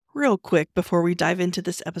Real quick before we dive into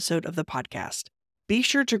this episode of the podcast, be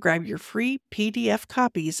sure to grab your free PDF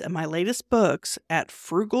copies of my latest books at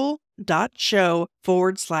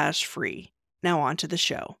frugal.show/free. Now on to the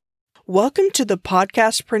show. Welcome to the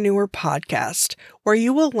Podcastpreneur Podcast, where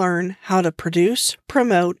you will learn how to produce,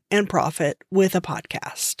 promote, and profit with a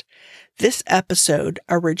podcast. This episode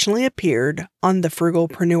originally appeared on the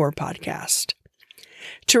Frugalpreneur Podcast.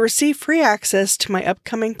 To receive free access to my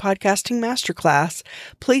upcoming podcasting masterclass,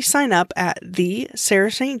 please sign up at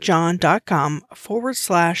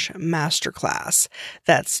thesarahstjohn.com/masterclass.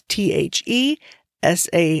 That's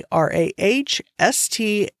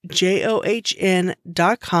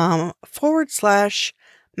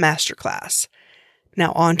THESARAHSTJOHN.com/masterclass.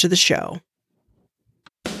 Now on to the show.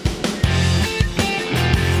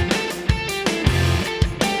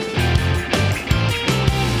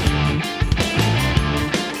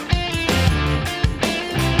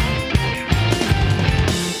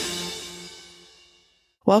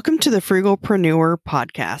 Welcome to the Frugalpreneur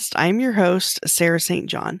Podcast. I'm your host, Sarah St.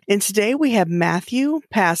 John, and today we have Matthew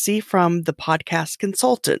Passy from The Podcast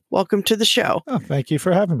Consultant. Welcome to the show. Oh, thank you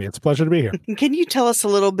for having me. It's a pleasure to be here. Can you tell us a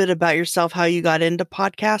little bit about yourself, how you got into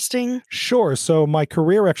podcasting? Sure. So my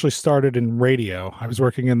career actually started in radio. I was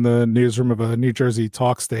working in the newsroom of a New Jersey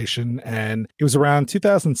talk station, and it was around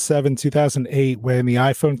 2007, 2008 when the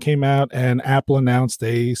iPhone came out and Apple announced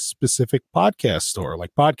a specific podcast store.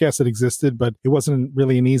 Like podcasts that existed, but it wasn't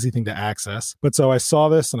really an easy thing to access. But so I saw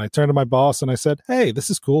this and I turned to my boss and I said, hey,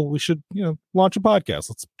 this is cool. We should, launch a podcast.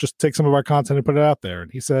 Let's just take some of our content and put it out there.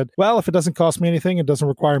 And he said, well, if it doesn't cost me anything, it doesn't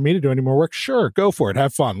require me to do any more work. Sure, go for it.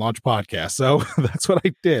 Have fun. Launch a podcast. So that's what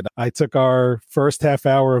I did. I took our first half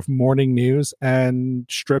hour of morning news and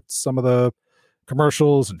stripped some of the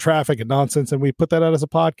commercials and traffic and nonsense, and we put that out as a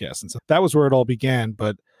podcast. And so that was where it all began.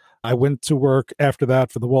 But I went to work after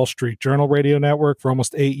that for the Wall Street Journal radio network for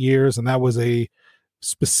almost 8 years. And that was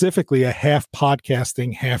specifically a half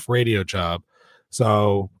podcasting, half radio job.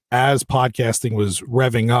 So as podcasting was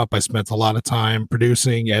revving up, I spent a lot of time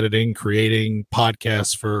producing, editing, creating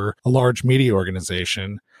podcasts for a large media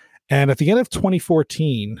organization. And at the end of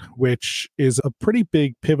 2014, which is a pretty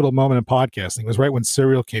big pivotal moment in podcasting, was right when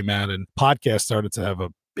Serial came out and podcasts started to have a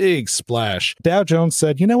big splash. Dow Jones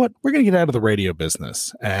said, you know what, we're going to get out of the radio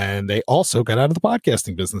business. And they also got out of the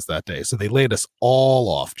podcasting business that day. So they laid us all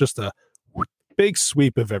off. Just a big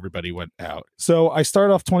sweep of everybody went out. So I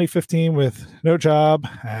started off 2015 with no job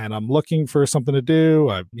and I'm looking for something to do.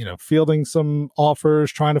 I'm, fielding some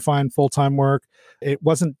offers, trying to find full-time work. It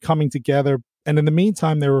wasn't coming together. And in the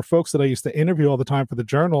meantime, there were folks that I used to interview all the time for the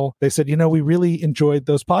Journal. They said, we really enjoyed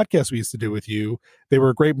those podcasts we used to do with you. They were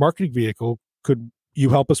a great marketing vehicle. Could you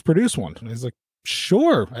help us produce one? And I was like,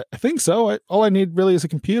 sure, I think so. All I need really is a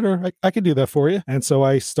computer. I can do that for you. And so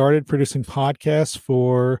I started producing podcasts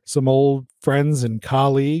for some old friends and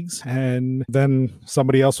colleagues. And then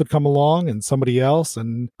somebody else would come along and somebody else.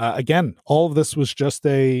 And again, all of this was just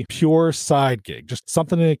a pure side gig, just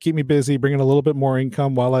something to keep me busy, bringing a little bit more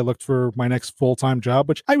income while I looked for my next full-time job,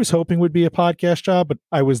 which I was hoping would be a podcast job, but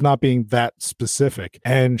I was not being that specific.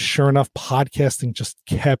 And sure enough, podcasting just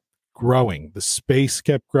kept growing. The space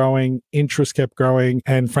kept growing, interest kept growing,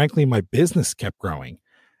 and frankly, my business kept growing.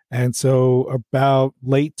 And so about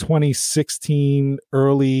late 2016,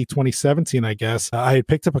 early 2017, I guess, I had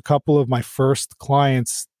picked up a couple of my first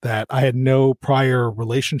clients that I had no prior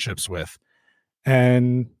relationships with.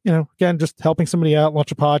 And, again, just helping somebody out,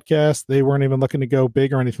 launch a podcast. They weren't even looking to go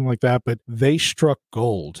big or anything like that, but they struck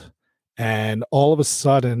gold. And all of a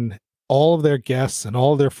sudden, all of their guests and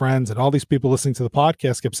all of their friends and all these people listening to the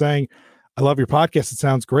podcast kept saying, I love your podcast. It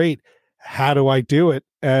sounds great. How do I do it?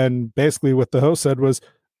 And basically what the host said was,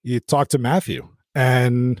 you talk to Matthew.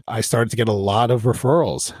 And I started to get a lot of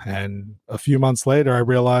referrals. And a few months later, I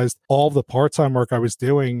realized all the part-time work I was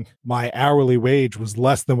doing, my hourly wage was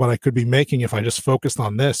less than what I could be making if I just focused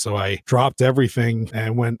on this. So I dropped everything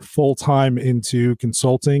and went full-time into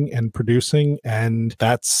consulting and producing. And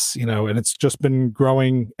that's, and it's just been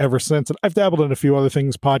growing ever since. And I've dabbled in a few other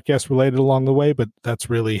things podcast related along the way, but that's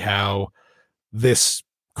really how this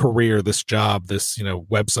career, this job, this,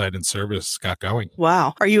 website and service got going.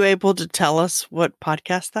 Wow. Are you able to tell us what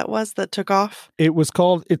podcast that was that took off? It was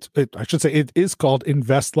called, it is called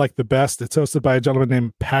Invest Like the Best. It's hosted by a gentleman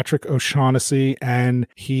named Patrick O'Shaughnessy, and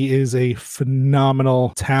he is a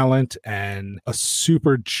phenomenal talent and a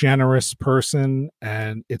super generous person.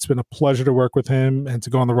 And it's been a pleasure to work with him and to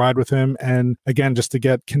go on the ride with him. And again, just to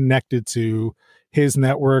get connected to his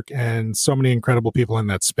network and so many incredible people in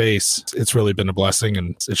that space. It's really been a blessing,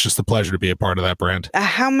 and it's just a pleasure to be a part of that brand.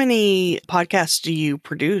 How many podcasts do you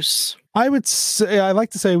produce? I like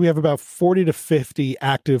to say we have about 40 to 50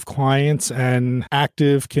 active clients, and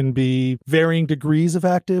active can be varying degrees of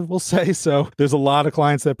active, we'll say. So there's a lot of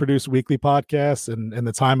clients that produce weekly podcasts, and in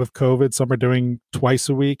the time of COVID, some are doing twice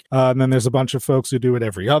a week. And then there's a bunch of folks who do it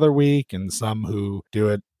every other week, and some who do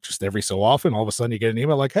it just every so often. All of a sudden you get an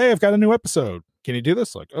email like, hey, I've got a new episode. Can you do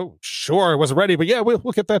this? Like, oh, sure. I wasn't ready, but yeah, we'll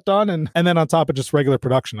get that done. And then on top of just regular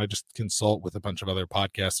production, I just consult with a bunch of other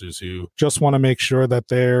podcasters who just want to make sure that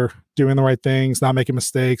they're doing the right things, not making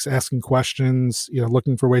mistakes, asking questions,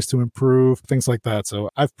 looking for ways to improve, things like that. So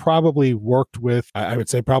I've probably worked with, I would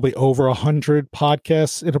say probably over 100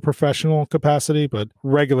 podcasts in a professional capacity, but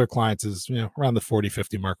regular clients is, around the 40,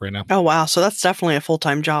 50 mark right now. Oh, wow. So that's definitely a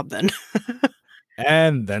full-time job then.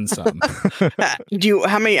 And then some.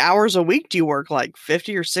 How many hours a week do you work? Like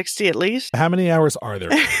 50 or 60 at least? How many hours are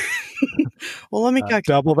there? Well, let me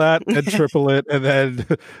double that and triple it, and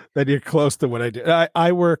then you're close to what I do.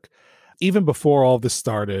 I work, even before all this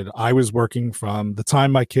started, I was working from the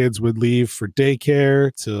time my kids would leave for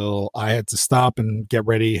daycare till I had to stop and get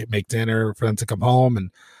ready, make dinner for them to come home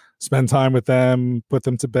and spend time with them, put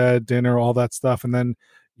them to bed, dinner, all that stuff. And then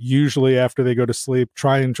usually after they go to sleep,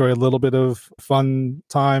 try and enjoy a little bit of fun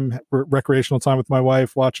time, recreational time with my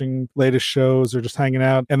wife, watching latest shows or just hanging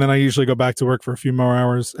out. And then I usually go back to work for a few more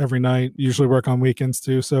hours every night, usually work on weekends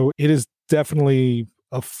too. So it is definitely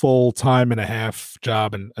a full time and a half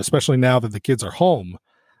job. And especially now that the kids are home,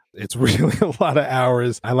 it's really a lot of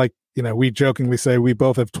hours. I like, we jokingly say we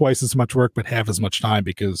both have twice as much work, but half as much time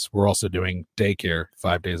because we're also doing daycare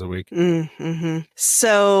 5 days a week. Mm-hmm.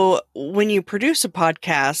 So when you produce a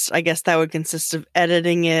podcast, I guess that would consist of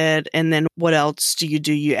editing it. And then what else do?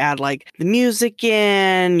 You add like the music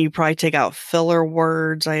in, you probably take out filler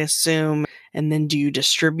words, I assume. And then do you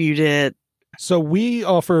distribute it? So we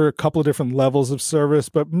offer a couple of different levels of service,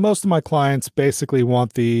 but most of my clients basically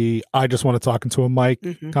want I just want to talk into a mic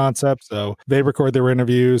concept. So they record their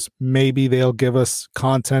interviews. Maybe they'll give us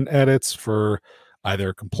content edits for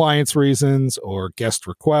either compliance reasons or guest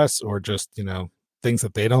requests or just, things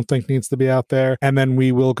that they don't think needs to be out there. And then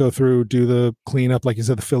we will go through, do the cleanup, like you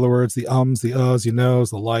said, the filler words, the ums, the uhs, you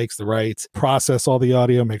knows, the likes, the rights, process all the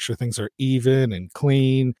audio, make sure things are even and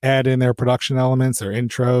clean, add in their production elements, their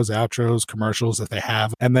intros, outros, commercials if they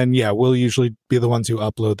have. And then, we'll usually be the ones who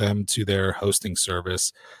upload them to their hosting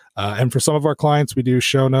service. And for some of our clients, we do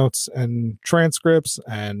show notes and transcripts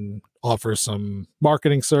and offer some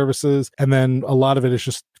marketing services. And then a lot of it is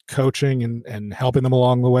just coaching and helping them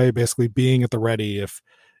along the way, basically being at the ready if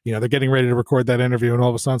they're getting ready to record that interview and all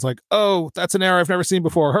of a sudden it's like, oh, that's an error I've never seen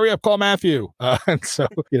before, hurry up, call Matthew. And so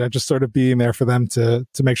just sort of being there for them to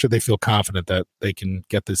make sure they feel confident that they can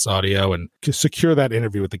get this audio and secure that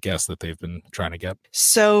interview with the guest that they've been trying to get.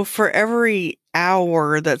 So for every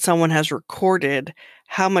hour that someone has recorded,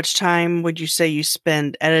 how much time would you say you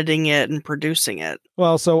spend editing it and producing it?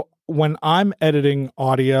 Well, so when I'm editing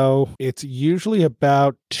audio, it's usually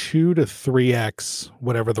about 2 to 3x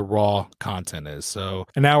whatever the raw content is. So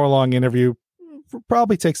an hour-long interview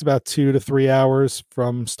probably takes about 2 to 3 hours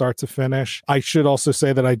from start to finish. I should also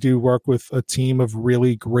say that I do work with a team of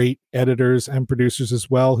really great editors and producers as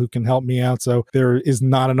well who can help me out. So there is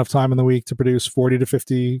not enough time in the week to produce 40 to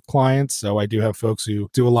 50 clients. So I do have folks who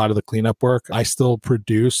do a lot of the cleanup work. I still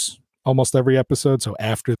produce almost every episode. So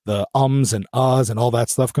after the ums and uhs and all that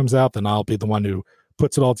stuff comes out, then I'll be the one who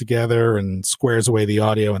puts it all together and squares away the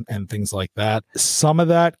audio and things like that. Some of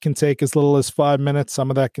that can take as little as 5 minutes. Some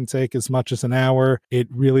of that can take as much as an hour. It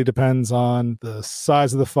really depends on the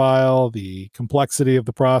size of the file, the complexity of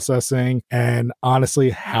the processing, and honestly,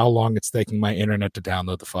 how long it's taking my internet to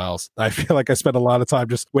download the files. I feel like I spend a lot of time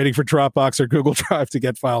just waiting for Dropbox or Google Drive to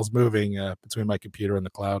get files moving between my computer and the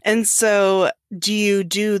cloud. And so do you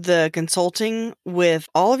do the consulting with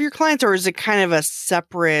all of your clients, or is it kind of a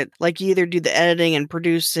separate, like you either do the editing and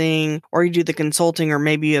producing, or you do the consulting, or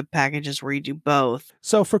maybe you have packages where you do both?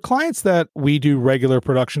 So for clients that we do regular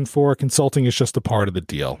production for, consulting is just a part of the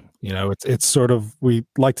deal. It's sort of, we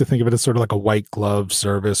like to think of it as sort of like a white glove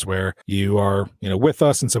service where you are, with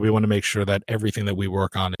us. And so we want to make sure that everything that we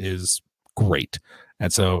work on is great.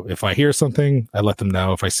 And so if I hear something, I let them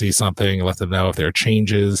know. If I see something, I let them know. If there are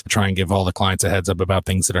changes, try and give all the clients a heads up about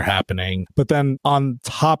things that are happening. But then on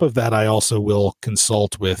top of that, I also will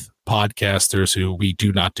consult with podcasters who we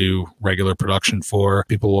do not do regular production for.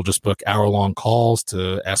 People will just book hour-long calls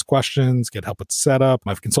to ask questions, get help with setup.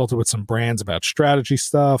 I've consulted with some brands about strategy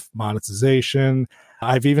stuff, monetization.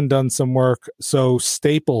 I've even done some work. So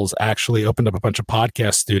Staples actually opened up a bunch of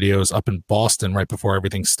podcast studios up in Boston right before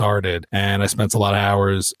everything started. And I spent a lot of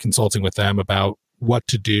hours consulting with them about what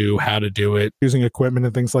to do, how to do it, using equipment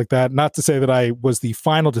and things like that. Not to say that I was the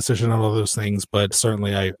final decision on all those things, but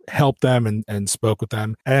certainly I helped them and spoke with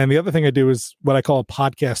them. And the other thing I do is what I call a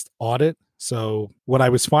podcast audit. So what I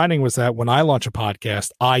was finding was that when I launch a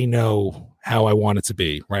podcast, I know how I want it to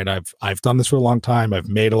be, right? I've done this for a long time. I've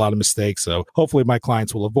made a lot of mistakes. So hopefully my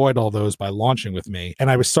clients will avoid all those by launching with me.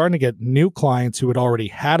 And I was starting to get new clients who had already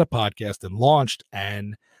had a podcast and launched,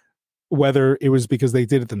 and whether it was because they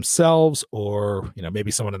did it themselves or,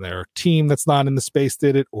 maybe someone in their team that's not in the space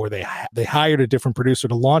did it, or they hired a different producer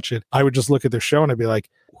to launch it, I would just look at their show and I'd be like,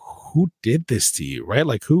 who did this to you, right?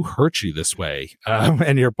 Like, who hurt you this way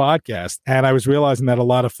and your podcast? And I was realizing that a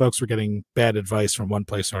lot of folks were getting bad advice from one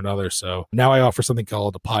place or another. So now I offer something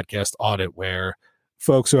called a podcast audit, where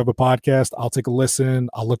folks who have a podcast, I'll take a listen.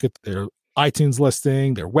 I'll look at their iTunes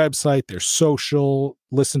listing, their website, their social,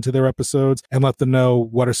 listen to their episodes, and let them know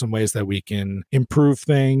what are some ways that we can improve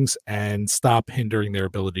things and stop hindering their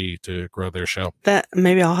ability to grow their show. That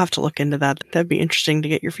maybe I'll have to look into that. That'd be interesting to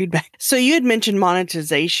get your feedback. So you had mentioned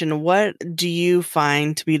monetization. What do you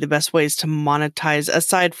find to be the best ways to monetize,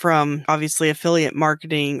 aside from obviously affiliate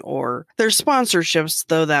marketing or there's sponsorships,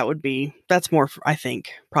 though that's more, I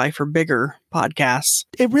think, probably for bigger podcasts?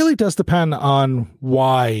 It really does depend on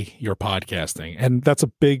why you're podcasting. And that's a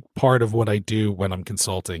big part of what I do when I'm consulting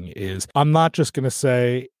is I'm not just going to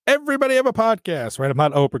say, everybody have a podcast, right? I'm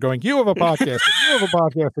not Oprah going, you have a podcast, and you have a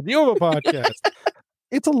podcast, and you have a podcast.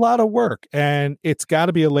 It's a lot of work, and it's got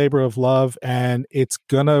to be a labor of love, and it's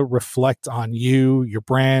going to reflect on you, your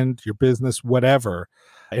brand, your business, whatever,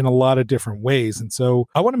 in a lot of different ways. And so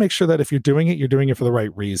I want to make sure that if you're doing it for the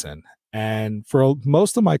right reason. And for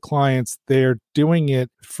most of my clients, they're doing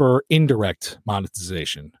it for indirect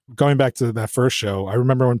monetization. Going back to that first show, I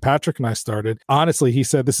remember when Patrick and I started, honestly, he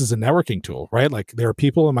said, this is a networking tool, right? Like, there are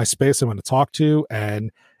people in my space I want to talk to.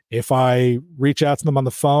 And if I reach out to them on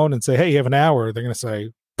the phone and say, hey, you have an hour, they're going to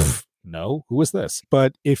say, no, who is this?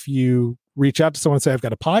 But if you reach out to someone and say, I've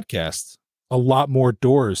got a podcast, a lot more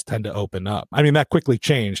doors tend to open up. I mean, that quickly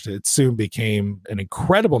changed. It soon became an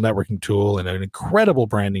incredible networking tool and an incredible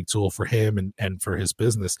branding tool for him and for his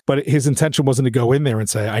business. But his intention wasn't to go in there and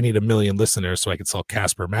say, I need 1 million listeners so I could sell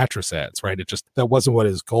Casper mattress ads, right? That wasn't what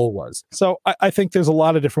his goal was. So I think there's a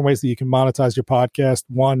lot of different ways that you can monetize your podcast.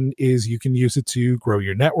 One is you can use it to grow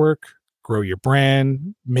your network, grow your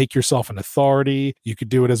brand, make yourself an authority. You could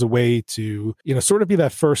do it as a way to, sort of be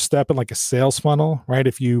that first step in like a sales funnel, right?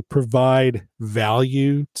 If you provide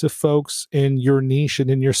value to folks in your niche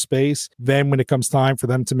and in your space, then when it comes time for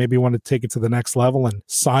them to maybe want to take it to the next level and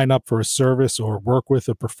sign up for a service or work with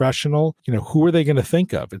a professional, who are they going to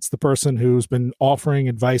think of? It's the person who's been offering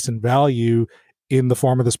advice and value in the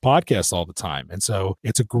form of this podcast all the time. And so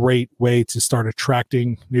it's a great way to start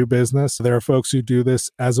attracting new business. There are folks who do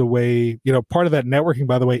this as a way, part of that networking,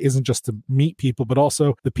 by the way, isn't just to meet people, but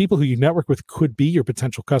also the people who you network with could be your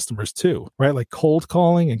potential customers too, right? Like cold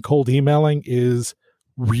calling and cold emailing is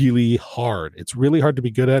really hard. It's really hard to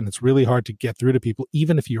be good at, and it's really hard to get through to people,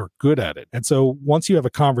 even if you're good at it. And so once you have a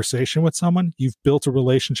conversation with someone, you've built a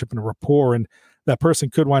relationship and a rapport, and that person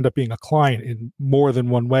could wind up being a client in more than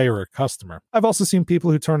one way, or a customer. I've also seen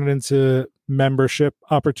people who turn it into membership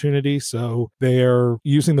opportunity. So they're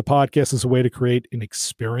using the podcast as a way to create an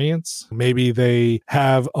experience. Maybe they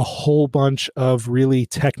have a whole bunch of really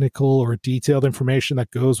technical or detailed information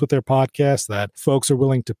that goes with their podcast that folks are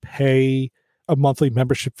willing to pay a monthly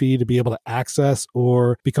membership fee to be able to access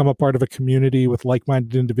or become a part of a community with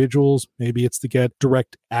like-minded individuals. Maybe it's to get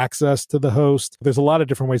direct access to the host. There's a lot of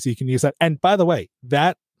different ways that you can use that. And by the way,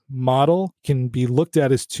 that model can be looked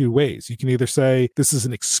at as two ways. You can either say this is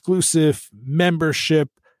an exclusive membership,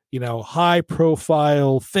 high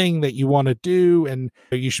profile thing that you want to do and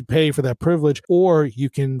you should pay for that privilege, or you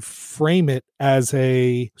can frame it as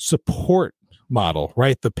a support model,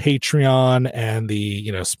 right? The Patreon and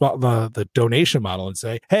the donation model, and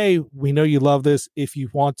say, hey, we know you love this. If you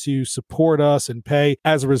want to support us and pay,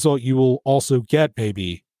 as a result, you will also get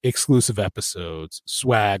maybe exclusive episodes,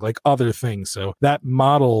 swag, like other things. So that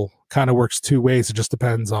model kind of works two ways. It just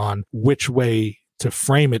depends on which way to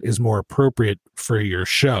frame it is more appropriate for your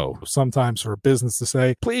show. Sometimes for a business to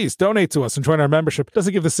say, please donate to us and join our membership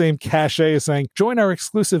doesn't give the same cachet as saying, join our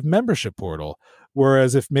exclusive membership portal.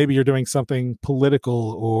 Whereas if maybe you're doing something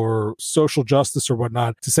political or social justice or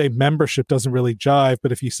whatnot, to say membership doesn't really jive.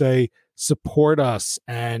 But if you say support us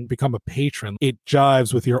and become a patron, it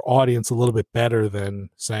jives with your audience a little bit better than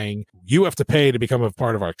saying you have to pay to become a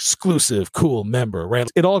part of our exclusive cool member,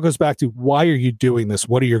 right? It all goes back to why are you doing this?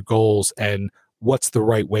 What are your goals? And what's the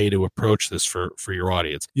right way to approach this for your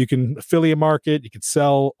audience? You can affiliate market, you could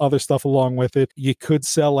sell other stuff along with it. You could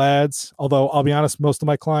sell ads, although I'll be honest, most of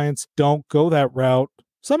my clients don't go that route.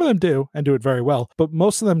 Some of them do and do it very well, but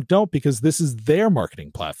most of them don't because this is their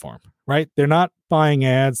marketing platform, right? They're not buying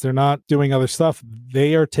ads. They're not doing other stuff.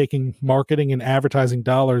 They are taking marketing and advertising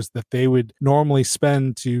dollars that they would normally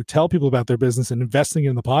spend to tell people about their business and investing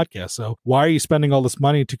in the podcast. So why are you spending all this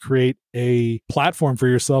money to create a platform for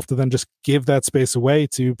yourself to then just give that space away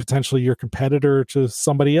to potentially your competitor or to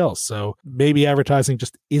somebody else? So maybe advertising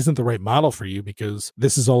just isn't the right model for you because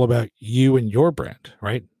this is all about you and your brand,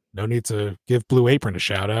 right? No need to give Blue Apron a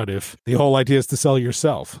shout out if the whole idea is to sell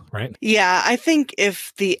yourself, right? Yeah, I think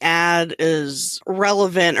if the ad is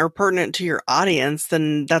relevant or pertinent to your audience,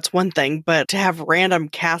 then that's one thing. But to have random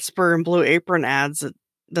Casper and Blue Apron ads, it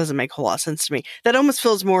doesn't make a whole lot of sense to me. That almost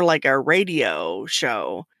feels more like a radio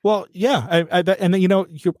show. Well, yeah.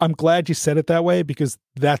 I'm glad you said it that way because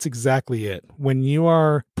that's exactly it. When you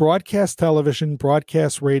are broadcast television,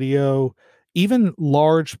 broadcast radio, even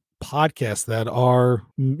large podcasts that are,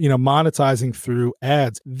 monetizing through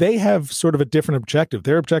ads, they have sort of a different objective.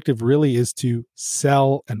 Their objective really is to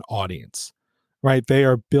sell an audience, right? They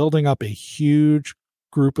are building up a huge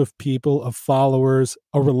group of people, of followers,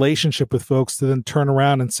 a relationship with folks to then turn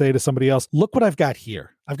around and say to somebody else, look what I've got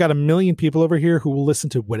here. I've got 1 million people over here who will listen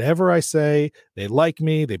to whatever I say. They like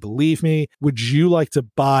me. They believe me. Would you like to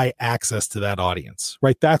buy access to that audience,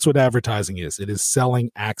 right? That's what advertising is. It is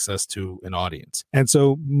selling access to an audience. And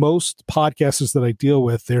so most podcasters that I deal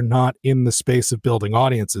with, they're not in the space of building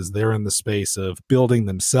audiences. They're in the space of building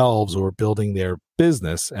themselves or building their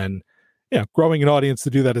business. And growing an audience to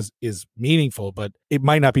do that is meaningful, but it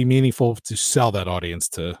might not be meaningful to sell that audience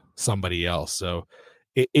to somebody else. So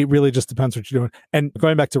it really just depends what you're doing. And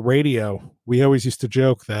going back to radio, we always used to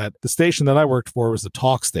joke that the station that I worked for was the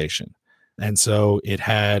talk station. And so it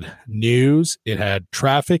had news, it had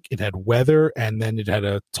traffic, it had weather, and then it had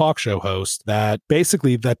a talk show host that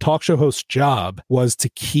basically that talk show host's job was to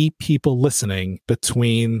keep people listening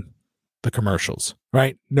between the commercials,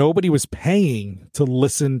 right? Nobody was paying to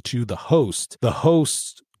listen to the host. The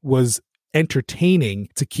host was entertaining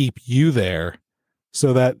to keep you there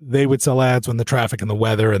so that they would sell ads when the traffic and the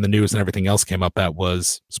weather and the news and everything else came up that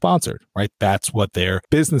was sponsored, right? That's what their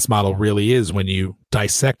business model really is when you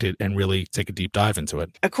dissect it and really take a deep dive into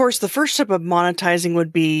it. Of course, the first step of monetizing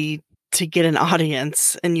would be to get an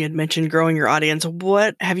audience, and you had mentioned growing your audience.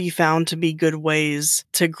 What have you found to be good ways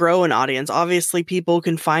to grow an audience? Obviously, people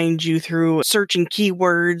can find you through searching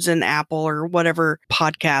keywords in Apple or whatever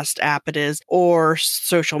podcast app it is, or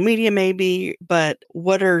social media maybe, but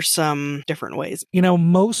what are some different ways?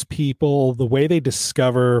 Most people, the way they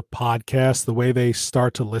discover podcasts, the way they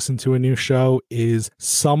start to listen to a new show is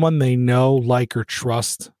someone they know, like, or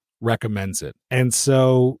trust recommends it. And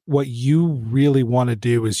so what you really want to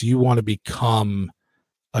do is you want to become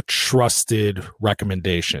a trusted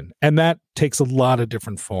recommendation. And that takes a lot of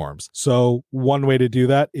different forms. So one way to do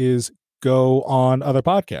that is go on other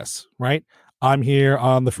podcasts, right? I'm here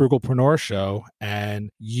on the Frugalpreneur Show,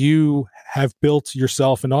 and you have built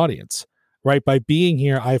yourself an audience, right? By being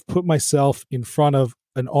here, I've put myself in front of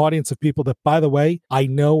an audience of people that, by the way, I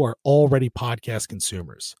know are already podcast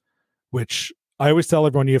consumers, which I always tell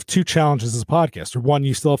everyone you have 2 challenges as a podcaster. One,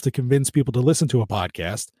 you still have to convince people to listen to a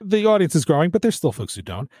podcast. The audience is growing, but there's still folks who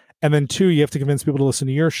don't. And then 2, you have to convince people to listen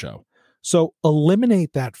to your show. So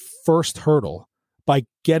eliminate that first hurdle by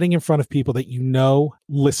getting in front of people that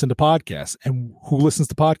listen to podcasts. And who listens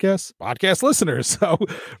to podcasts? Podcast listeners. So,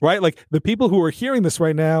 right? Like the people who are hearing this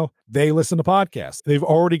right now, they listen to podcasts. They've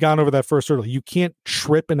already gone over that first hurdle. You can't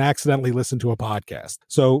trip and accidentally listen to a podcast.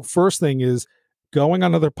 So first thing is going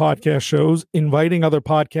on other podcast shows, inviting other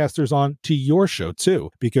podcasters on to your show too,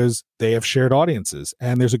 because they have shared audiences.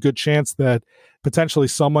 And there's a good chance that potentially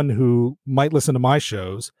someone who might listen to my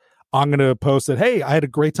shows, I'm going to post that, hey, I had a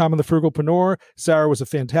great time on the Frugalpreneur. Sarah was a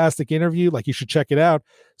fantastic interview. Like, you should check it out.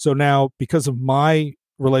 So now, because of my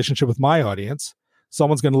relationship with my audience,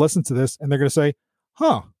 someone's going to listen to this and they're going to say,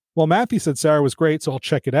 well, Matthew said Sarah was great, so I'll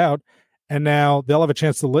check it out. And now they'll have a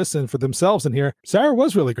chance to listen for themselves and hear, Sarah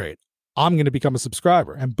was really great. I'm going to become a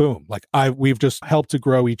subscriber, and boom, like we've just helped to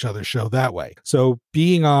grow each other's show that way. So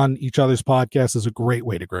being on each other's podcast is a great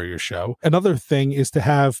way to grow your show. Another thing is to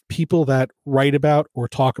have people that write about or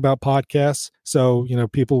talk about podcasts. So,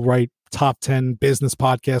 people write top 10 business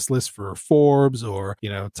podcast lists for Forbes, or,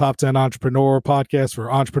 top 10 entrepreneur podcasts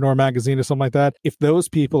for Entrepreneur Magazine or something like that. If those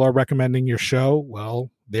people are recommending your show,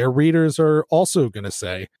 well, their readers are also going to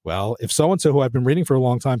say, well, if so-and-so who I've been reading for a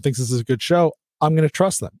long time thinks this is a good show, I'm going to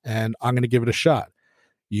trust them and I'm going to give it a shot.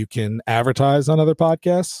 You can advertise on other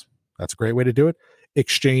podcasts. That's a great way to do it.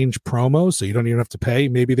 Exchange promos, so you don't even have to pay.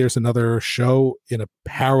 Maybe there's another show in a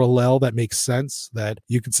parallel that makes sense that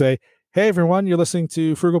you could say, hey, everyone, you're listening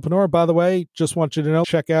to Frugalpreneur. By the way, just want you to know,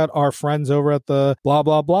 check out our friends over at the blah,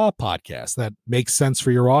 blah, blah podcast. That makes sense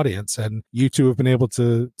for your audience. And you two have been able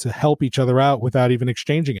to help each other out without even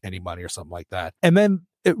exchanging any money or something like that. And then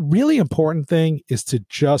a really important thing is to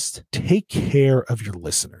just take care of your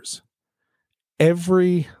listeners.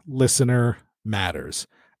 Every listener matters.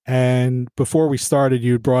 And before we started,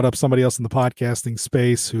 you brought up somebody else in the podcasting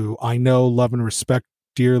space who I know, love, and respect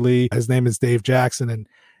dearly. His name is Dave Jackson, and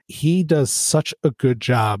he does such a good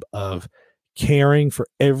job of caring for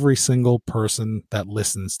every single person that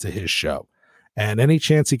listens to his show. And any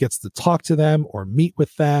chance he gets to talk to them or meet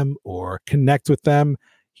with them or connect with them,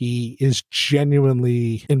 he is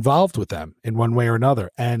genuinely involved with them in one way or another.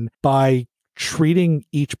 And by treating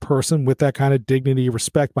each person with that kind of dignity,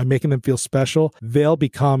 respect, by making them feel special, they'll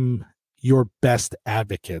become your best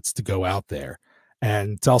advocates to go out there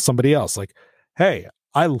and tell somebody else, like, hey,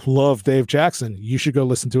 I love Dave Jackson. You should go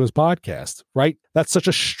listen to his podcast, right? That's such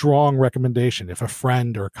a strong recommendation. If a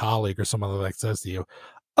friend or a colleague or someone like says to you,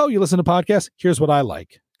 oh, you listen to podcasts? Here's what I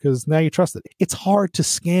like. Because now you trust it. It's hard to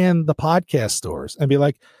scan the podcast stores and be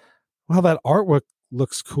like, well, that artwork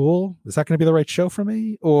looks cool. Is that going to be the right show for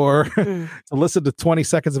me? Or to listen to 20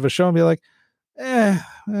 seconds of a show and be like,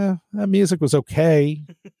 that music was okay,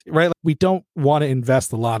 right? Like, we don't want to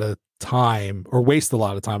invest a lot of time, or waste a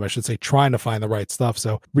lot of time, I should say, trying to find the right stuff.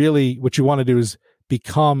 So really what you want to do is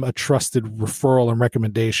become a trusted referral and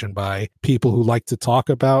recommendation by people who like to talk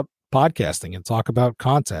about podcasting and talk about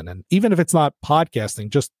content. And even if it's not podcasting,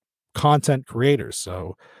 just content creators.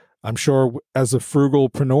 So I'm sure as a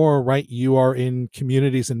frugalpreneur, right, you are in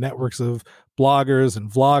communities and networks of bloggers and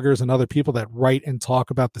vloggers and other people that write and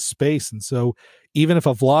talk about the space. And so even if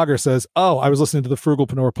a vlogger says, oh, I was listening to the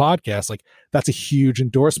Frugalpreneur podcast, like, that's a huge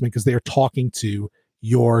endorsement because they're talking to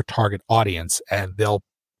your target audience, and they'll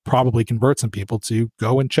probably convert some people to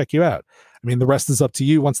go and check you out. I mean, the rest is up to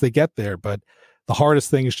you once they get there, but the hardest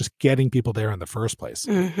thing is just getting people there in the first place.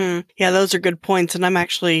 Mm-hmm. Yeah, those are good points. And I'm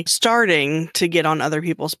actually starting to get on other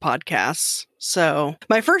people's podcasts. So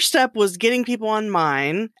my first step was getting people on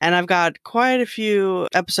mine, and I've got quite a few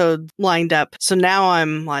episodes lined up. So now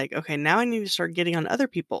I'm like, okay, now I need to start getting on other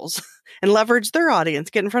people's and leverage their audience,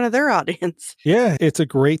 get in front of their audience. Yeah, it's a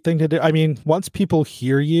great thing to do. I mean, once people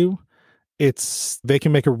hear you, they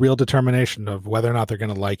can make a real determination of whether or not they're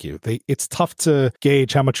going to like you. It's tough to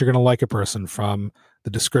gauge how much you're going to like a person from the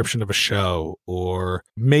description of a show, or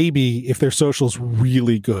maybe if their social's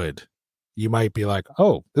really good, you might be like,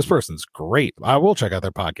 oh, this person's great. I will check out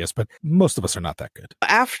their podcast, but most of us are not that good.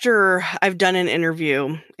 After I've done an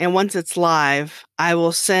interview, and once it's live, I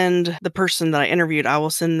will send the person that I interviewed, I will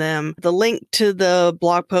send them the link to the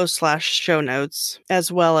blog post / show notes,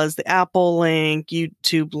 as well as the Apple link,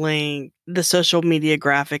 YouTube link, the social media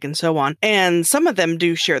graphic, and so on. And some of them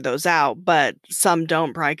do share those out, but some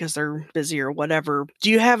don't, probably because they're busy or whatever. Do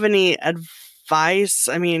you have any advice?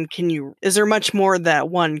 I mean, is there much more that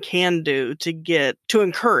one can do to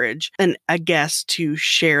encourage a guest to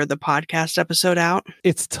share the podcast episode out?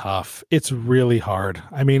 It's tough. It's really hard.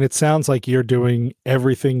 I mean, it sounds like you're doing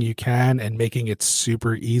everything you can and making it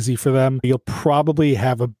super easy for them. You'll probably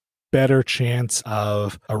have a better chance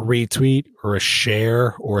of a retweet or a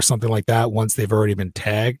share or something like that once they've already been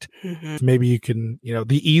tagged. Mm-hmm. Maybe you can,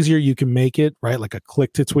 the easier you can make it, right? Like a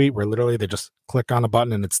click to tweet where literally they just click on a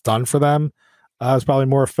button and it's done for them. Is probably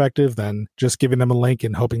more effective than just giving them a link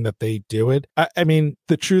and hoping that they do it. I mean,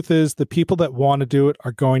 the truth is the people that want to do it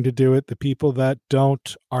are going to do it. The people that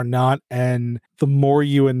don't are not. And the more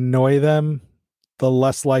you annoy them, the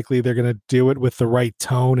less likely they're going to do it with the right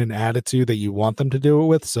tone and attitude that you want them to do it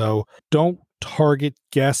with. So don't target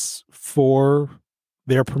guests for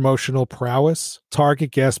their promotional prowess. Target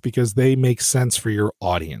guests because they make sense for your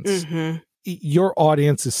audience. Mm-hmm. Your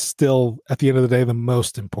audience is still, at the end of the day, the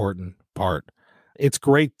most important part. it's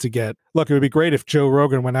great to get, look, it would be great if Joe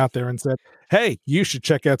Rogan went out there and said, hey, you should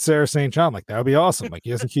check out Sarah St. John. Like, that would be awesome. Like,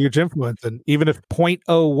 he has a huge influence. And even if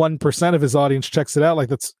 0.01% of his audience checks it out, like,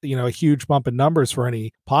 that's, a huge bump in numbers for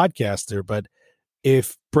any podcaster. But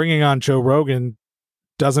if bringing on Joe Rogan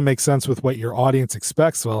doesn't make sense with what your audience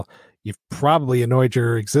expects, well, you've probably annoyed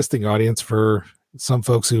your existing audience for some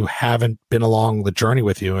folks who haven't been along the journey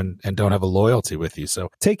with you and don't have a loyalty with you. So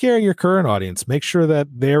take care of your current audience. Make sure that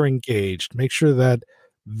they're engaged. Make sure that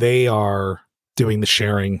they are doing the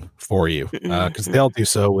sharing for you, because they'll do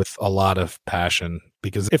so with a lot of passion.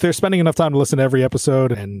 Because if they're spending enough time to listen to every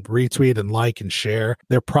episode and retweet and like and share,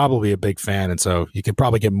 they're probably a big fan. And so you can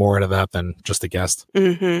probably get more out of that than just a guest.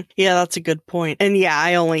 Yeah, that's a good point. And yeah,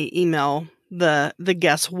 I only email the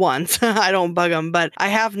guests once. I don't bug them, but I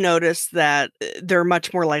have noticed that they're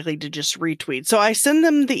much more likely to just retweet. So I send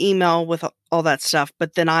them the email with all that stuff,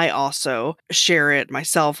 but then I also share it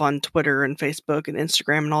myself on Twitter and Facebook and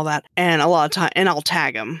Instagram and all that. And a lot of time, and I'll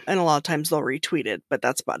tag them, and a lot of times they'll retweet it, but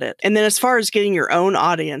that's about it. And then as far as getting your own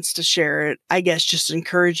audience to share it, I guess just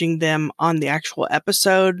encouraging them on the actual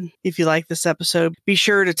episode. If you like this episode, be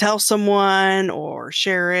sure to tell someone or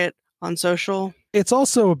share it on social. It's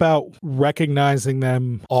also about recognizing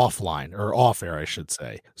them offline, or off air, I should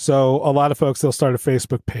say. So a lot of folks, they'll start a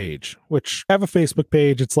Facebook page, which have a Facebook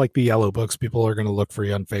page. It's like the yellow books. People are going to look for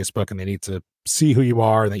you on Facebook and they need to see who you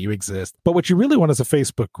are and that you exist. But what you really want is a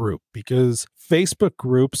Facebook group, because Facebook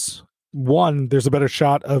groups, one, there's a better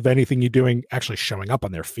shot of anything you're doing actually showing up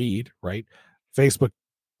on their feed, right? Facebook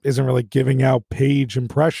isn't really giving out page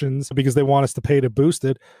impressions because they want us to pay to boost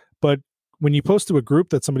it. But when you post to a group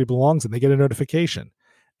that somebody belongs in, they get a notification.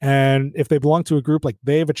 And if they belong to a group, like,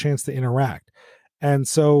 they have a chance to interact. And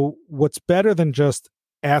so what's better than just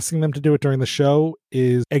asking them to do it during the show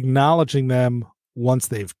is acknowledging them once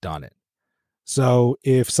they've done it. So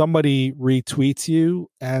if somebody retweets you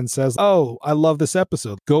and says, oh, I love this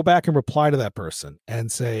episode, go back and reply to that person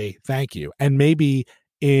and say, thank you. And maybe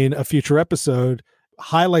in a future episode,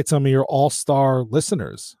 highlight some of your all-star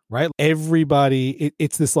listeners, right? Everybody,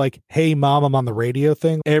 it's this like, hey mom, I'm on the radio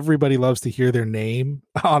thing. Everybody loves to hear their name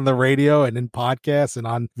on the radio and in podcasts and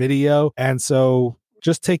on video. And so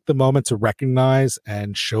just take the moment to recognize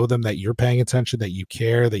and show them that you're paying attention, that you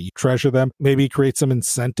care, that you treasure them. Maybe create some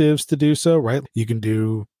incentives to do so, right? You can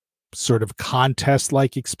do sort of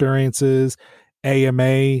contest-like experiences,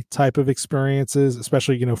 AMA type of experiences,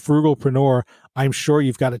 especially, Frugalpreneur. I'm sure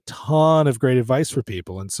you've got a ton of great advice for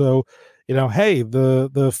people. And so, hey,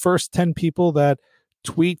 the first 10 people that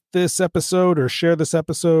tweet this episode or share this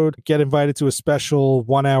episode get invited to a special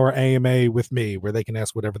 1-hour AMA with me where they can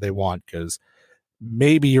ask whatever they want, because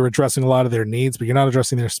maybe you're addressing a lot of their needs, but you're not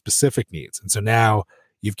addressing their specific needs. And so now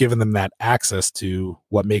you've given them that access to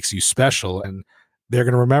what makes you special, and they're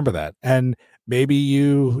going to remember that. And maybe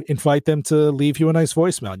you invite them to leave you a nice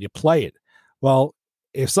voicemail and you play it. Well,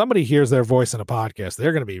 if somebody hears their voice in a podcast,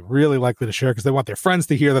 they're going to be really likely to share because they want their friends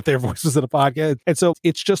to hear that their voice was in a podcast. And so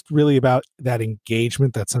it's just really about that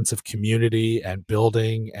engagement, that sense of community and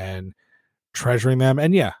building and treasuring them.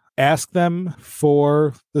 And yeah, ask them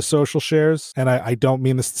for the social shares. And I don't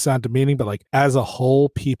mean this to sound demeaning, but like, as a whole,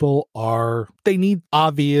 people they need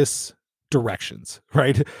obvious directions,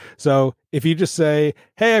 right? So if you just say,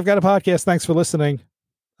 hey, I've got a podcast, thanks for listening.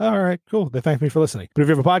 All right, cool. They thank me for listening. But if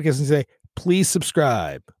you have a podcast and you say, please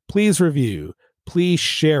subscribe, please review, please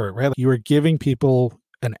share it, right? You are giving people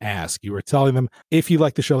an ask. You are telling them, if you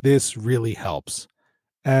like the show, this really helps.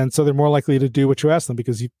 And so they're more likely to do what you ask them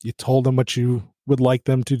because you told them what you would like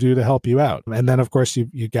them to do to help you out. And then, of course,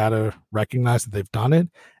 you got to recognize that they've done it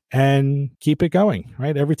and keep it going,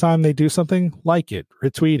 right? Every time they do something, like it,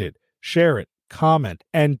 retweet it, share it, comment,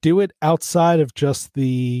 and do it outside of just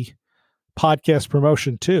the podcast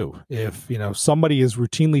promotion too. If, somebody is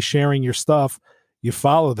routinely sharing your stuff, you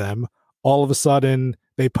follow them, all of a sudden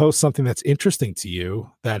they post something that's interesting to you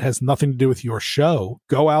that has nothing to do with your show,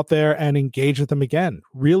 go out there and engage with them again.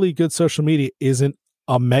 Really good social media isn't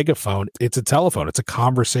a megaphone. It's a telephone. It's a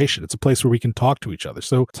conversation. It's a place where we can talk to each other.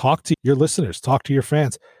 So talk to your listeners, talk to your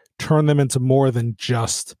fans, turn them into more than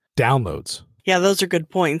just downloads. Yeah, those are good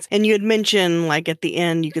points. And you had mentioned, like, at the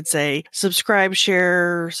end, you could say subscribe,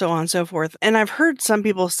 share, so on and so forth. And I've heard some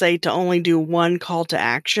people say to only do one call to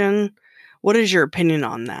action. What is your opinion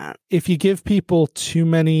on that? If you give people too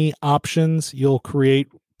many options, you'll create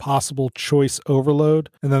possible choice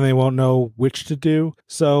overload, and then they won't know which to do.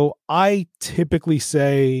 So I typically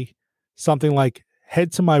say something like,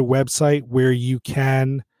 head to my website where you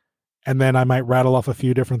can, and then I might rattle off a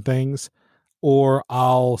few different things. Or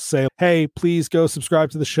I'll say, hey, please go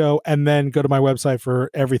subscribe to the show and then go to my website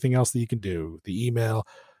for everything else that you can do. The email,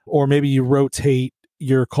 or maybe you rotate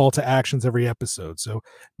your call to actions every episode. So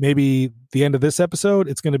maybe the end of this episode,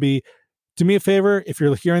 it's going to be, do me a favor, if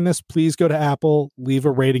you're hearing this, please go to Apple, leave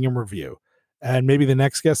a rating and review. And maybe the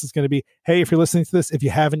next guest is going to be, hey, if you're listening to this, if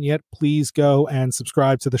you haven't yet, please go and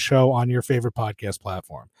subscribe to the show on your favorite podcast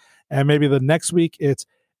platform. And maybe the next week, it's,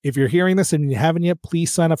 if you're hearing this and you haven't yet,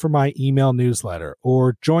 please sign up for my email newsletter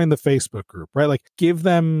or join the Facebook group, right? Like give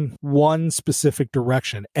them one specific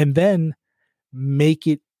direction and then make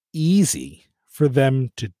it easy for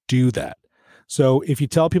them to do that. So if you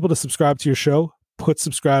tell people to subscribe to your show, put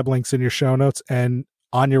subscribe links in your show notes and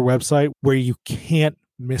on your website where you can't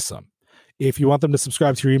miss them. If you want them to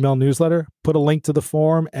subscribe to your email newsletter, put a link to the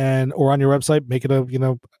form and or on your website, make it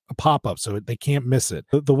a pop-up so they can't miss it.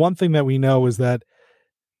 The one thing that we know is that,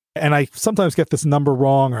 and I sometimes get this number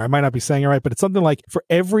wrong, or I might not be saying it right, but it's something like for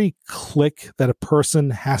every click that a person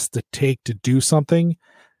has to take to do something,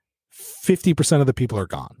 50% of the people are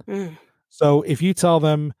gone. So if you tell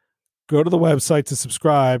them, go to the website to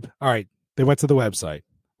subscribe, all right, they went to the website.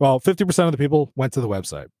 Well, 50% of the people went to the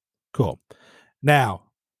website. Cool. Now,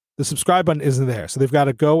 the subscribe button isn't there. So they've got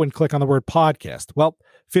to go and click on the word podcast. Well,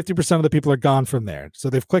 50% of the people are gone from there. So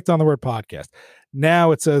they've clicked on the word podcast.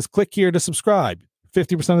 Now it says, click here to subscribe.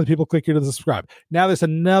 50% of the people click here to subscribe. Now there's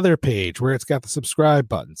another page where it's got the subscribe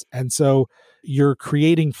buttons. And so you're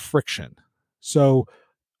creating friction. So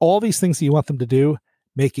all these things that you want them to do,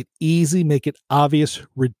 make it easy, make it obvious,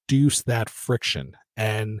 reduce that friction.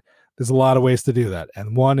 And there's a lot of ways to do that.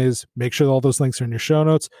 And one is make sure all those links are in your show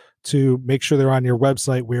notes. To make sure they're on your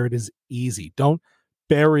website where it is easy. Don't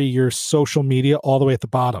bury your social media all the way at the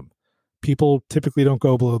bottom. People typically don't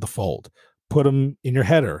go below the fold. Put them in your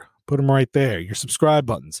header. Put them right there. Your subscribe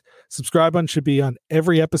buttons. Subscribe button should be on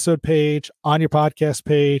every episode page, on your podcast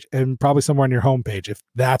page, and probably somewhere on your homepage if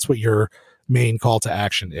that's what your main call to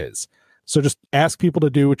action is. So just ask people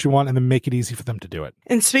to do what you want and then make it easy for them to do it.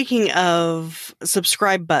 And speaking of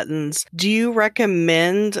subscribe buttons, do you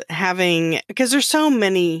recommend having, because there's so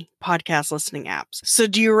many podcast listening apps. So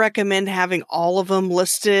do you recommend having all of them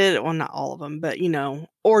listed? Well, not all of them, but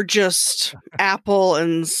or just Apple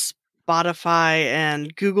and Spotify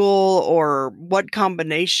and Google, or what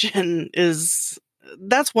combination is,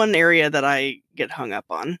 that's one area that I get hung up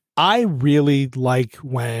on. I really like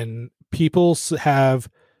when people have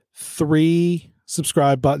 3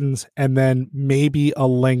 subscribe buttons and then maybe a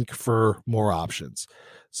link for more options.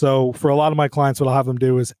 So for a lot of my clients, what I'll have them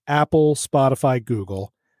do is Apple, Spotify,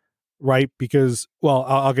 Google, right? Because, well,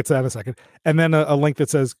 I'll get to that in a second. And then a link that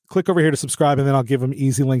says, click over here to subscribe. And then I'll give them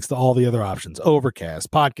easy links to all the other options,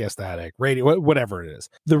 Overcast, Podcast Addict, radio, whatever it is.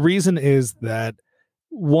 The reason is that,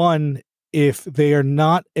 one, if they are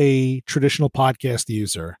not a traditional podcast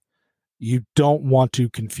user, you don't want to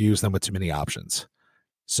confuse them with too many options.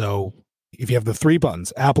 So if you have the 3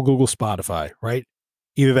 buttons, Apple, Google, Spotify, right?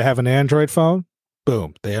 Either they have an Android phone,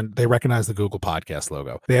 boom, they recognize the Google Podcast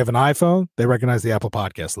logo. They have an iPhone, they recognize the Apple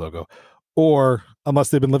Podcast logo. Or unless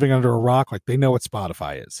they've been living under a rock, like they know what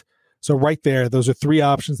Spotify is. So right there, those are 3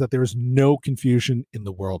 options that there is no confusion in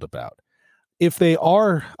the world about. If they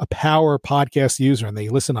are a power podcast user and they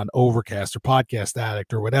listen on Overcast or Podcast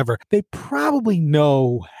Addict or whatever, they probably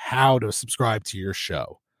know how to subscribe to your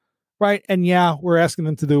show. Right. And yeah, we're asking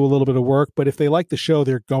them to do a little bit of work, but if they like the show,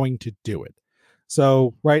 they're going to do it.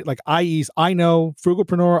 So, right, like I know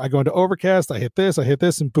Frugalpreneur, I go into Overcast, I hit this,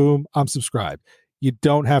 and boom, I'm subscribed. You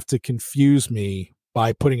don't have to confuse me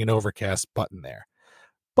by putting an Overcast button there.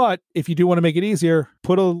 But if you do want to make it easier,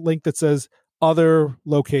 put a link that says other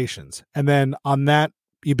locations. And then on that,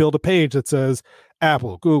 you build a page that says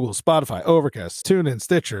Apple, Google, Spotify, Overcast, TuneIn,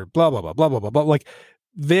 Stitcher, blah, blah, blah, blah, blah, blah, blah. Like,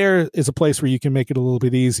 there is a place where you can make it a little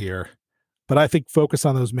bit easier, but I think focus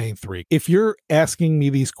on those main 3. If you're asking me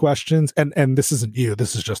these questions, and this isn't you,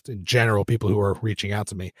 this is just in general people who are reaching out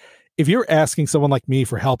to me. If you're asking someone like me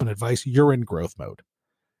for help and advice, you're in growth mode.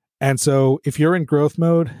 And so if you're in growth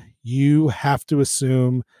mode, you have to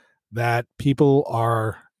assume that people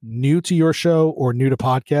are new to your show or new to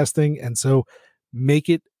podcasting. And so make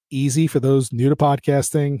it easy for those new to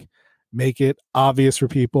podcasting. Make it obvious for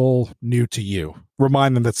people new to you.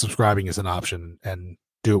 Remind them that subscribing is an option and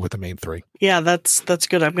do it with the main 3. Yeah, that's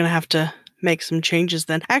good. I'm going to have to make some changes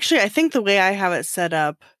then. Actually, I think the way I have it set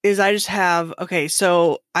up is I just have,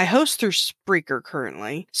 so I host through Spreaker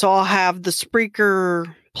currently. So I'll have the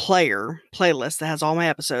Spreaker playlist that has all my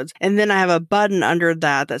episodes. And then I have a button under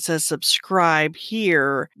that says subscribe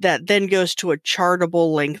here that then goes to a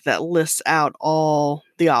Chartable link that lists out all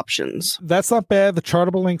the options. That's not bad. The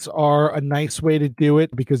Chartable links are a nice way to do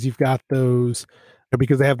it because you've got those,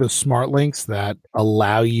 because they have those smart links that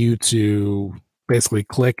allow you to basically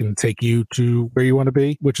click and take you to where you want to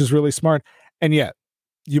be, which is really smart. And yet,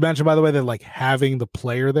 you mentioned, by the way, that like having the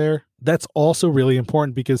player there, that's also really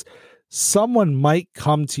important because someone might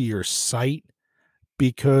come to your site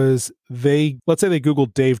because let's say they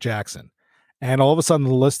Googled Dave Jackson, and all of a sudden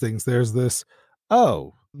the listings, there's this,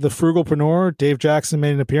 oh, the Frugalpreneur, Dave Jackson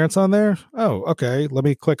made an appearance on there. Oh, okay. Let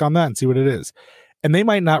me click on that and see what it is. And they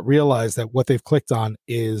might not realize that what they've clicked on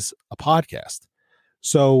is a podcast.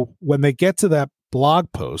 So when they get to that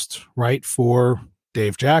blog post, right, for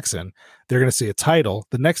Dave Jackson, they're going to see a title.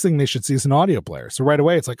 The next thing they should see is an audio player. So right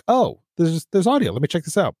away, it's like, oh, there's audio. Let me check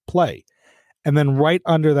this out. Play. And then right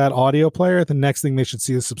under that audio player, the next thing they should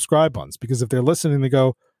see is subscribe buttons. Because if they're listening, they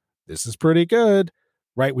go, this is pretty good,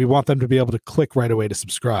 right? We want them to be able to click right away to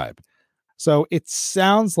subscribe. So it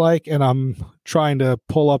sounds like, and I'm trying to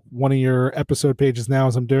pull up one of your episode pages now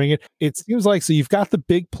as I'm doing it. It seems like, so you've got the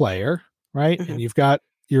big player, right? Mm-hmm. And you've got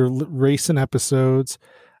your recent episodes.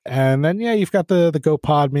 And then, yeah, you've got the Go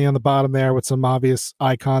Pod Me on the bottom there with some obvious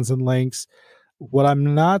icons and links. What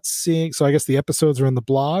I'm not seeing, so I guess the episodes are in the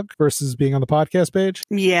blog versus being on the podcast page.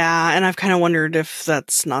 Yeah, and I've kind of wondered if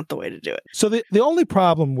that's not the way to do it. So the only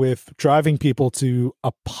problem with driving people to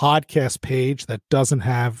a podcast page that doesn't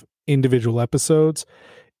have individual episodes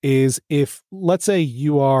is if, let's say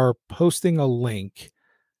you are posting a link,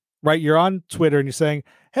 right? You're on Twitter and you're saying,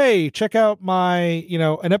 hey, check out my,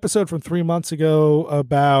 an episode from 3 months ago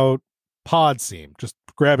about Podseam, just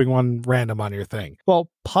grabbing one random on your thing.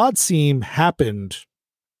 Well, Podseam happened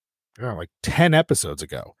like 10 episodes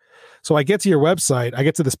ago. So I get to your website, I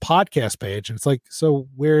get to this podcast page, and it's like, so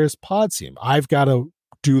where's Podseam? I've got to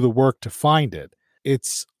do the work to find it.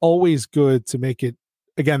 It's always good to make it,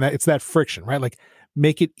 again, it's that friction, right? Like,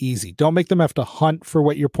 make it easy. Don't make them have to hunt for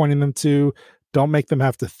what you're pointing them to. Don't make them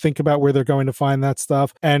have to think about where they're going to find that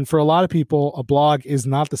stuff. And for a lot of people, a blog is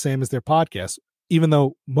not the same as their podcast, even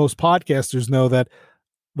though most podcasters know that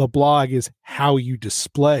the blog is how you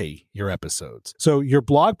display your episodes. So your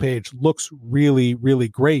blog page looks really, really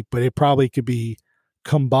great, but it probably could be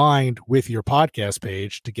combined with your podcast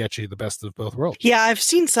page to get you the best of both worlds. Yeah, I've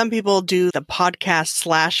seen some people do the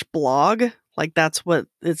podcast/blog. Like that's what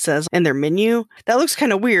it says in their menu. That looks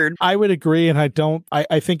kind of weird. I would agree. And I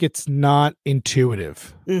think it's not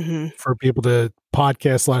intuitive for people to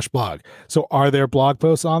podcast/blog. So are there blog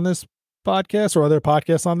posts on this podcast or are there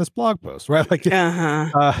podcasts on this blog post, right? Like,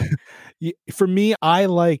 for me, I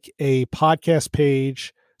like a podcast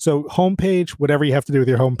page. So homepage, whatever you have to do with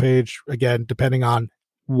your homepage, again, depending on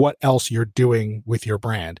what else you're doing with your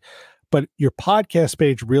brand. But your podcast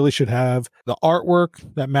page really should have the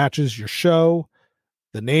artwork that matches your show,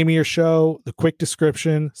 the name of your show, the quick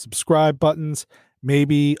description, subscribe buttons,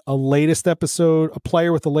 maybe a latest episode, a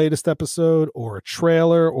player with the latest episode, or a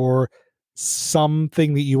trailer, or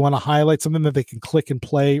something that you want to highlight, something that they can click and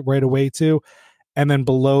play right away to. And then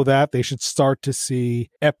below that, they should start to see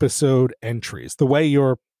episode entries. The way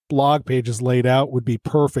your blog page is laid out would be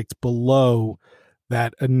perfect below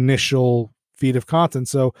that initial feed of content.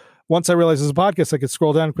 So once I realized it's a podcast, I could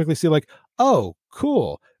scroll down and quickly see like, oh,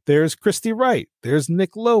 cool. There's Christy Wright. There's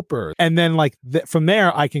Nick Loper. And then like from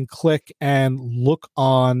there, I can click and look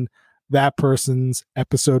on that person's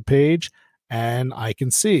episode page and I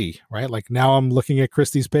can see, right? Like now I'm looking at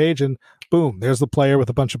Christy's page and boom, there's the player with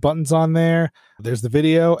a bunch of buttons on there. There's the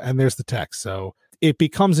video and there's the text. So it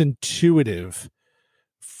becomes intuitive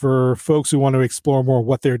for folks who want to explore more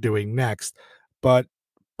what they're doing next. But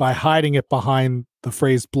by hiding it behind the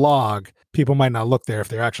phrase blog, people might not look there if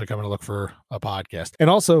they're actually coming to look for a podcast. And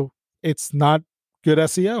also, it's not good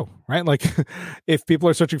SEO, right? Like if people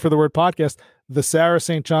are searching for the word podcast, the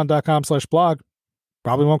sarahstjohn.com/blog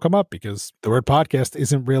probably won't come up because the word podcast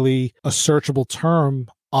isn't really a searchable term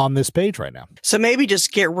on this page right now. So maybe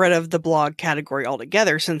just get rid of the blog category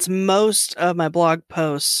altogether, since most of my blog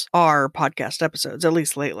posts are podcast episodes, at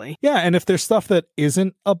least lately. Yeah. And if there's stuff that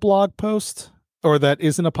isn't a blog post or that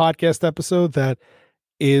isn't a podcast episode that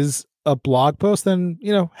is a blog post, then,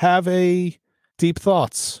 have a deep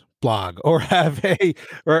thoughts blog or have a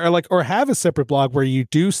separate blog where you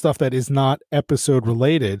do stuff that is not episode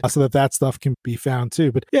related so that stuff can be found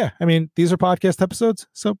too. But yeah, I mean, these are podcast episodes,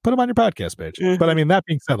 so put them on your podcast page. But I mean, that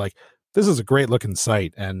being said, like this is a great looking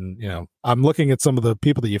site. And, I'm looking at some of the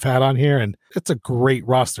people that you've had on here and it's a great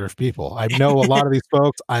roster of people. I know a lot of these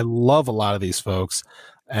folks. I love a lot of these folks.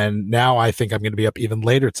 And now I think I'm going to be up even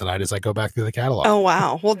later tonight as I go back through the catalog. Oh,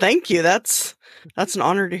 wow. Well, thank you. That's an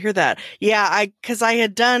honor to hear that. Yeah, because I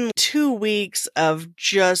had done 2 weeks of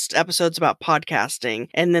just episodes about podcasting.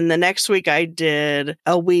 And then the next week I did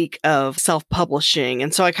a week of self-publishing.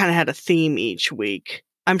 And so I kind of had a theme each week.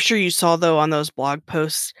 I'm sure you saw, though, on those blog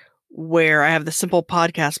posts where I have the simple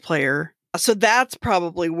podcast player. So that's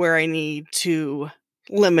probably where I need to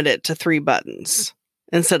limit it to 3 buttons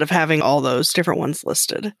instead of having all those different ones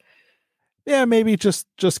listed. Yeah, maybe just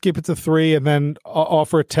keep it to 3 and then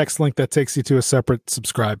offer a text link that takes you to a separate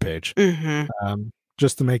subscribe page.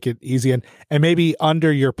 Just to make it easy. And maybe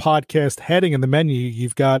under your podcast heading in the menu,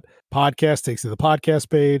 you've got podcast, takes you to the podcast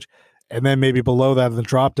page. And then maybe below that in the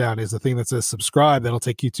drop down is the thing that says subscribe. That'll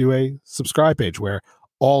take you to a subscribe page where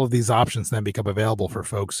all of these options then become available for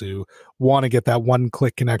folks who want to get that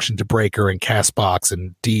one-click connection to Breaker and CastBox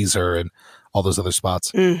and Deezer and all those other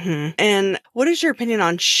spots. And what is your opinion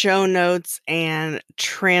on show notes and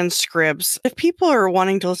transcripts? If people are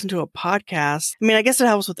wanting to listen to a podcast, I mean, I guess it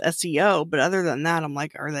helps with SEO, but other than that, I'm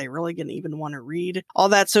like, are they really going to even want to read all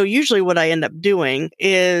that? So usually what I end up doing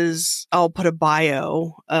is I'll put a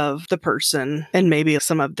bio of the person and maybe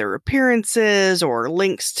some of their appearances or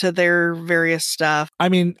links to their various stuff. I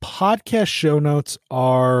mean, podcast show notes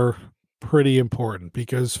are pretty important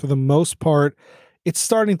because for the most part, it's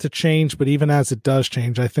starting to change, but even as it does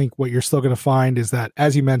change, I think what you're still going to find is that,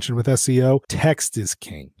 as you mentioned with SEO, text is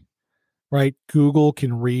king, right? Google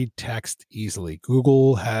can read text easily.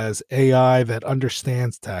 Google has AI that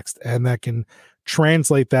understands text and that can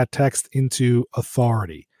translate that text into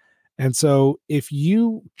authority. And so if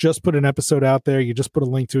you just put an episode out there, you just put a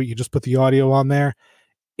link to it, you just put the audio on there,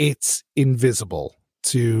 it's invisible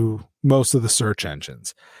to most of the search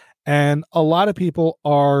engines. And a lot of people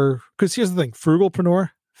are, because here's the thing,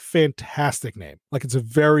 Frugalpreneur, fantastic name. Like it's a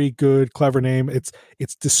very good, clever name. It's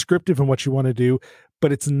descriptive in what you want to do,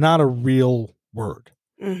 but it's not a real word.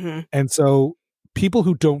 And so people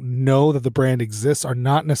who don't know that the brand exists are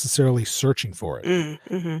not necessarily searching for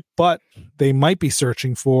it, but they might be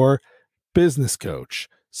searching for business coach,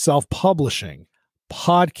 self-publishing,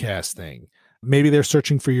 podcasting. Maybe they're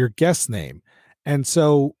searching for your guest name. And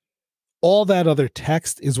so all that other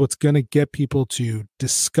text is what's going to get people to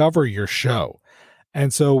discover your show.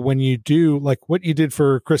 And so when you do, like what you did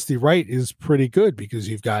for Christy Wright is pretty good because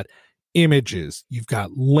you've got images, you've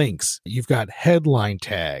got links, you've got headline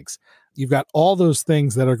tags, you've got all those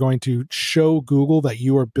things that are going to show Google that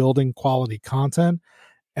you are building quality content.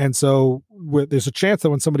 And so there's a chance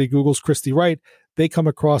that when somebody Googles Christy Wright, they come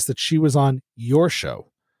across that she was on your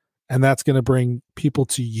show. And that's going to bring people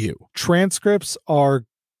to you. Transcripts are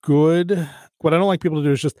good. What I don't like people to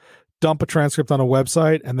do is just dump a transcript on a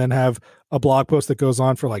website and then have a blog post that goes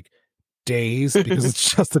on for like days because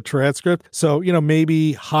it's just a transcript. So,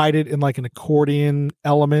 maybe hide it in like an accordion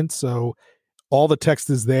element. So all the text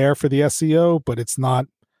is there for the SEO, but it's not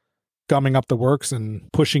gumming up the works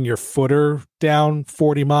and pushing your footer down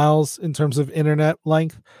 40 miles in terms of internet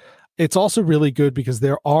length. It's also really good because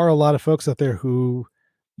there are a lot of folks out there who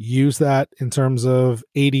use that in terms of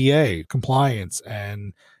ADA compliance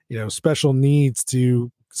and, special needs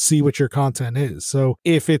to see what your content is. So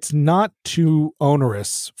if it's not too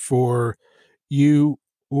onerous for you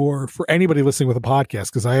or for anybody listening with a podcast,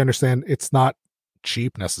 because I understand it's not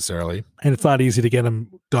cheap necessarily, and it's not easy to get them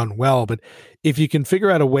done well, but if you can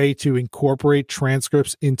figure out a way to incorporate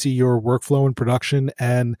transcripts into your workflow and production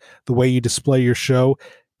and the way you display your show,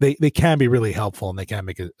 they can be really helpful and they can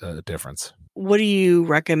make a difference. What do you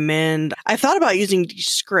recommend? I thought about using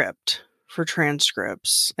Descript for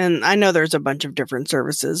transcripts, and I know there's a bunch of different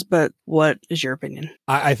services, but what is your opinion?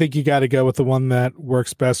 I think you got to go with the one that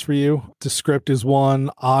works best for you. Descript is one,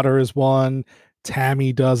 Otter is one,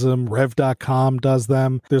 Tammy does them, Rev.com does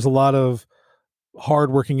them. There's a lot of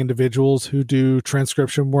hardworking individuals who do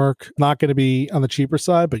transcription work. Not going to be on the cheaper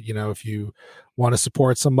side, but if you want to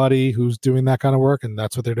support somebody who's doing that kind of work and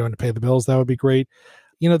that's what they're doing to pay the bills, that would be great.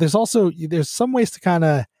 There's some ways to kind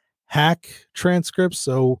of hack transcripts.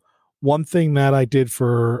 So one thing that I did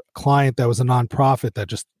for a client that was a nonprofit that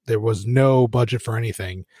just, there was no budget for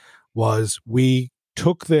anything, was we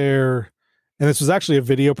took and this was actually a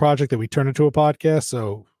video project that we turned into a podcast.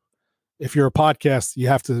 So if you're a podcast, you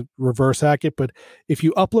have to reverse hack it. But if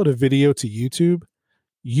you upload a video to YouTube,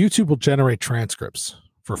 YouTube will generate transcripts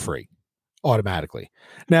for free automatically.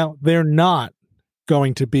 Now, they're not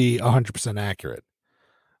going to be 100% accurate.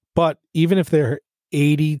 But even if they're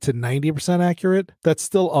 80 to 90% accurate, that's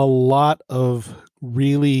still a lot of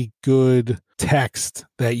really good text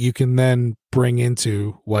that you can then bring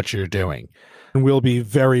into what you're doing and will be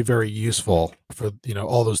very, very useful for,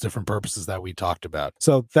 all those different purposes that we talked about.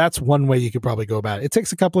 So that's one way you could probably go about it. It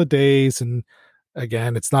takes a couple of days. And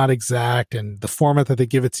again, it's not exact. And the format that they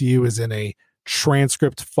give it to you is in a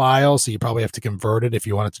transcript file. So you probably have to convert it if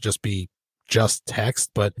you want it to just be just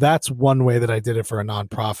text. But that's one way that I did it for a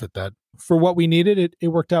nonprofit that for what we needed, it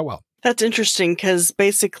worked out well. That's interesting because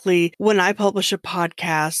basically when I publish a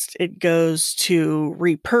podcast, it goes to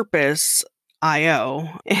repurpose.io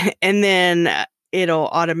and then it'll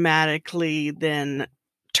automatically then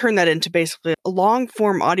turn that into basically a long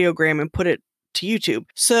form audiogram and put it to YouTube.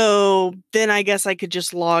 So then I guess I could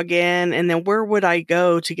just log in, and then where would I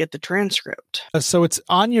go to get the transcript? So it's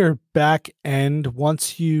on your back end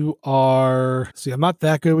once you are, see, I'm not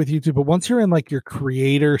that good with YouTube, but once you're in like your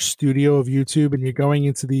creator studio of YouTube and you're going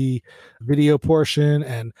into the video portion,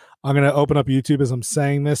 and I'm going to open up YouTube as I'm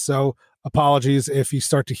saying this. So apologies if you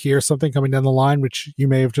start to hear something coming down the line, which you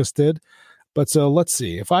may have just did. But so let's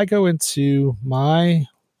see, if I go into my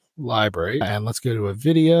library and let's go to a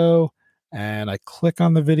video, and I click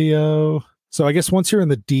on the video. So I guess once you're in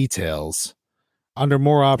the details, under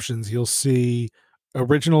more options, you'll see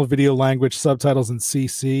original video language, subtitles, and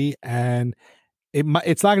CC. And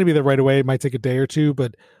it's not going to be there right away. It might take a day or two,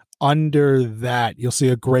 but under that, you'll see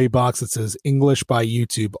a gray box that says English by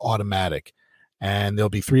YouTube Automatic. And there'll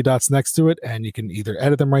be 3 dots next to it, and you can either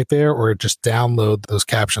edit them right there or just download those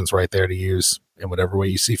captions right there to use in whatever way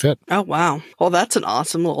you see fit. Oh, wow. Well, that's an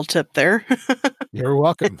awesome little tip there. You're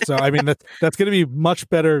welcome. So, I mean, that's going to be much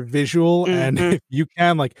better visual. And if you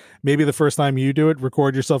can, like, maybe the first time you do it,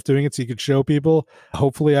 record yourself doing it so you could show people.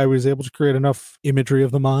 Hopefully I was able to create enough imagery of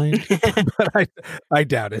the mind, but I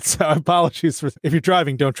doubt it. So apologies for, if you're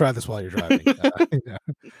driving, don't try this while you're driving.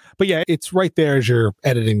 But yeah, it's right there as you're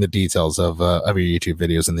editing the details of your YouTube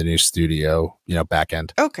videos in the new studio, back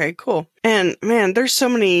end. Okay, cool. And man, there's so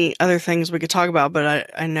many other things we could talk about,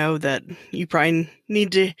 but I know that you probably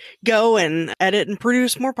need to go and edit and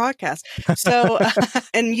produce more podcasts. So,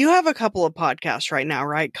 and you have a couple of podcasts right now,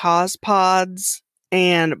 right? CausePods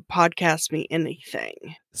and Podcast Me Anything.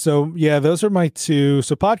 So yeah, those are my two.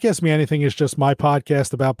 So Podcast Me Anything is just my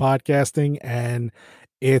podcast about podcasting. And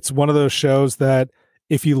it's one of those shows that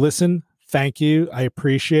if you listen, thank you. I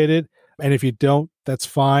appreciate it. And if you don't, that's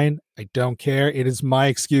fine. I don't care. It is my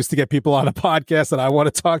excuse to get people on a podcast that I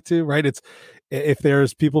want to talk to, right? It's if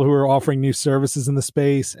there's people who are offering new services in the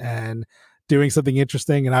space and doing something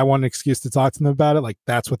interesting and I want an excuse to talk to them about it, like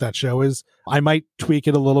that's what that show is. I might tweak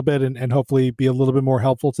it a little bit and hopefully be a little bit more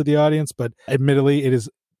helpful to the audience, but admittedly, it is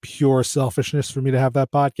pure selfishness for me to have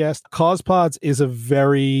that podcast. CausePods is a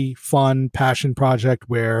very fun passion project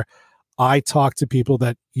where I talk to people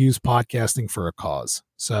that use podcasting for a cause.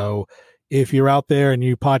 So if you're out there and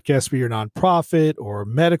you podcast for your nonprofit or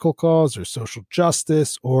medical cause or social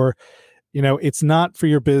justice, or, it's not for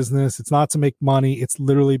your business, it's not to make money, it's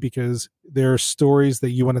literally because there are stories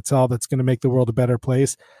that you want to tell that's going to make the world a better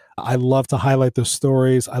place. I love to highlight those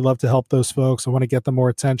stories. I love to help those folks. I want to get them more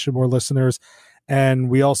attention, more listeners. And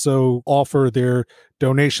we also offer their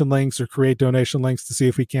donation links or create donation links to see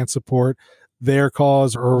if we can't support their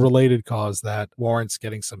cause or a related cause that warrants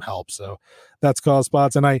getting some help. So that's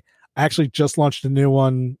CausePods. And I actually just launched a new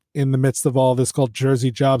one in the midst of all this called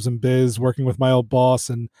Jersey Jobs and Biz, working with my old boss.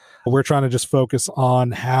 And we're trying to just focus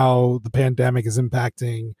on how the pandemic is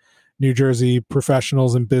impacting New Jersey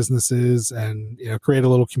professionals and businesses and, create a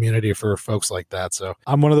little community for folks like that. So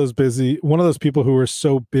I'm one of those people who are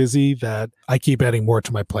so busy that I keep adding more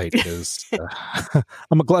to my plate because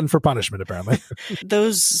I'm a glutton for punishment, apparently.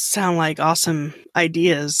 Those sound like awesome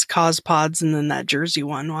ideas, CausePods and then that Jersey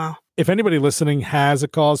one. Wow. If anybody listening has a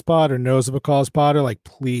CausePod or knows of a CausePodder, like,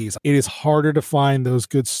 please, it is harder to find those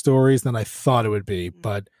good stories than I thought it would be.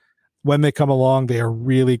 But when they come along, they are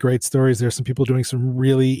really great stories. There's some people doing some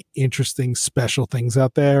really interesting, special things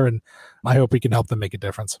out there, and I hope we can help them make a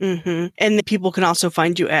difference. Mm-hmm. And the people can also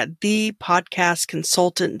find you at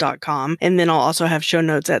thepodcastconsultant.com. And then I'll also have show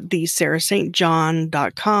notes at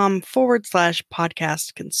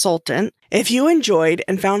thesarahstjohn.com/podcast consultant. If you enjoyed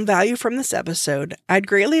and found value from this episode, I'd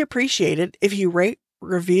greatly appreciate it if you rate,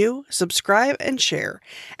 review, subscribe, and share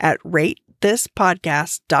at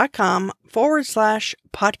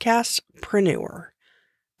ratethispodcast.com/podcastpreneur.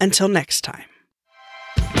 Until next time.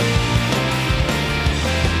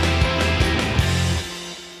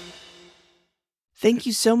 Thank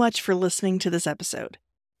you so much for listening to this episode.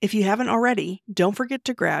 If you haven't already, don't forget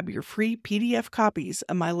to grab your free PDF copies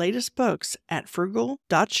of my latest books at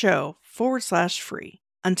frugal.show/free.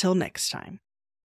 Until next time.